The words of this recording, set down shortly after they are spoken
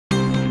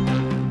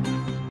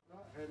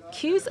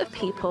queues of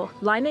people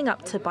lining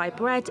up to buy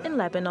bread in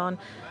Lebanon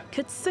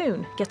could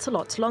soon get a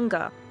lot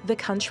longer. The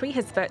country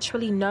has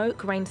virtually no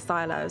grain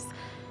silos.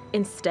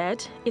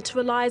 Instead, it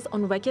relies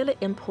on regular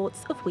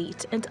imports of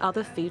wheat and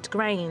other food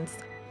grains.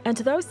 And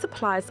those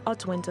supplies are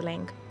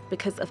dwindling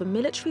because of a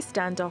military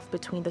standoff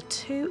between the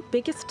two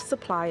biggest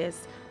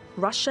suppliers,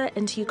 Russia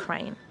and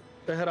Ukraine.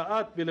 We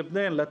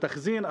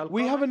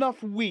have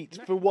enough wheat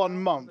for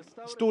 1 month,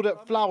 stored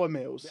at flour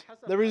mills.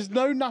 There is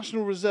no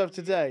national reserve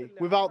today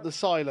without the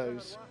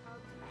silos.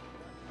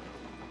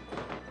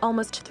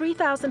 Almost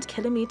 3,000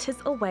 kilometers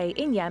away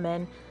in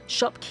Yemen,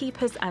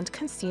 shopkeepers and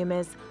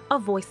consumers are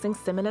voicing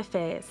similar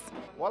fears.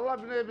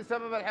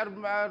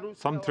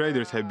 Some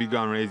traders have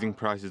begun raising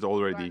prices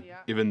already,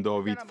 even though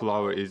wheat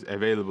flour is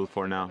available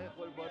for now.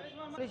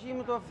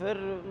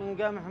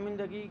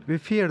 We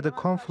fear the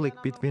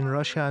conflict between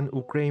Russia and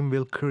Ukraine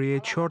will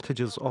create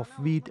shortages of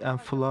wheat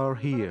and flour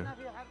here.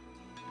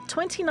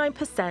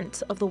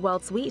 29% of the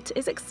world's wheat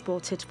is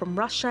exported from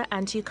Russia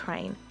and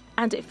Ukraine,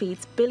 and it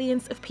feeds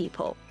billions of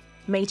people.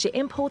 Major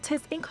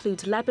importers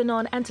include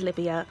Lebanon and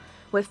Libya,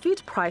 where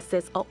food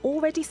prices are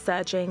already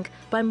surging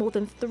by more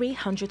than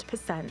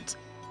 300%.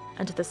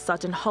 And the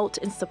sudden halt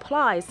in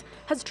supplies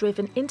has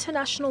driven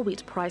international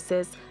wheat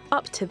prices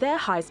up to their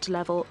highest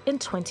level in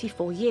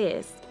 24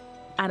 years.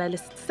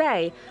 Analysts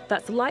say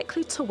that's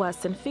likely to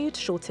worsen food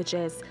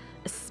shortages,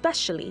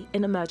 especially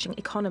in emerging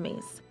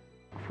economies.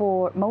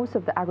 For most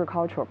of the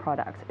agricultural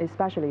products,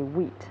 especially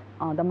wheat,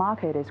 the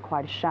market is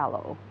quite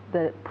shallow.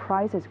 The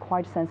price is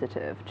quite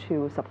sensitive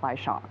to supply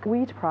shock.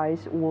 Wheat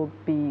price will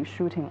be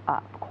shooting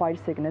up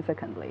quite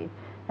significantly,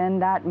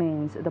 and that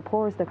means the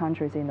poorest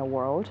countries in the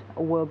world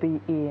will be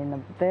in a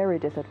very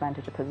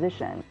disadvantaged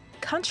position.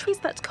 Countries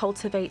that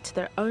cultivate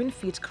their own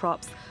food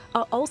crops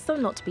are also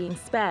not being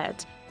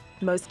spared.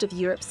 Most of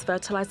Europe's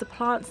fertilizer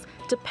plants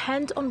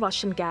depend on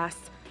Russian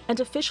gas, and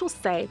officials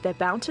say they're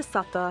bound to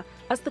suffer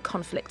as the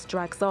conflict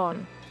drags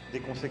on.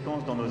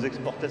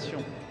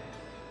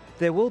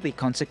 There will be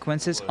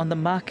consequences on the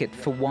market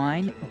for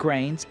wine,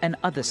 grains and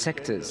other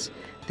sectors.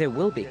 There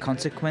will be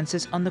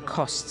consequences on the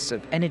costs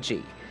of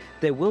energy.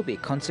 There will be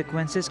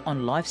consequences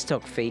on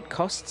livestock feed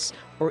costs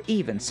or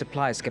even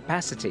supplies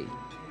capacity.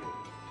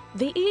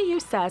 The EU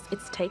says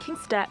it's taking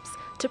steps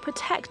to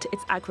protect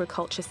its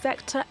agriculture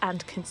sector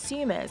and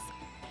consumers.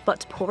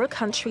 But poorer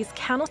countries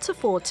cannot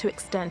afford to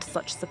extend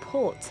such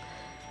support,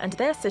 and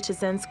their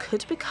citizens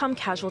could become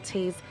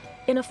casualties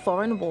in a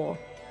foreign war.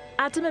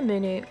 Adama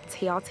Munu,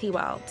 TRT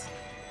World.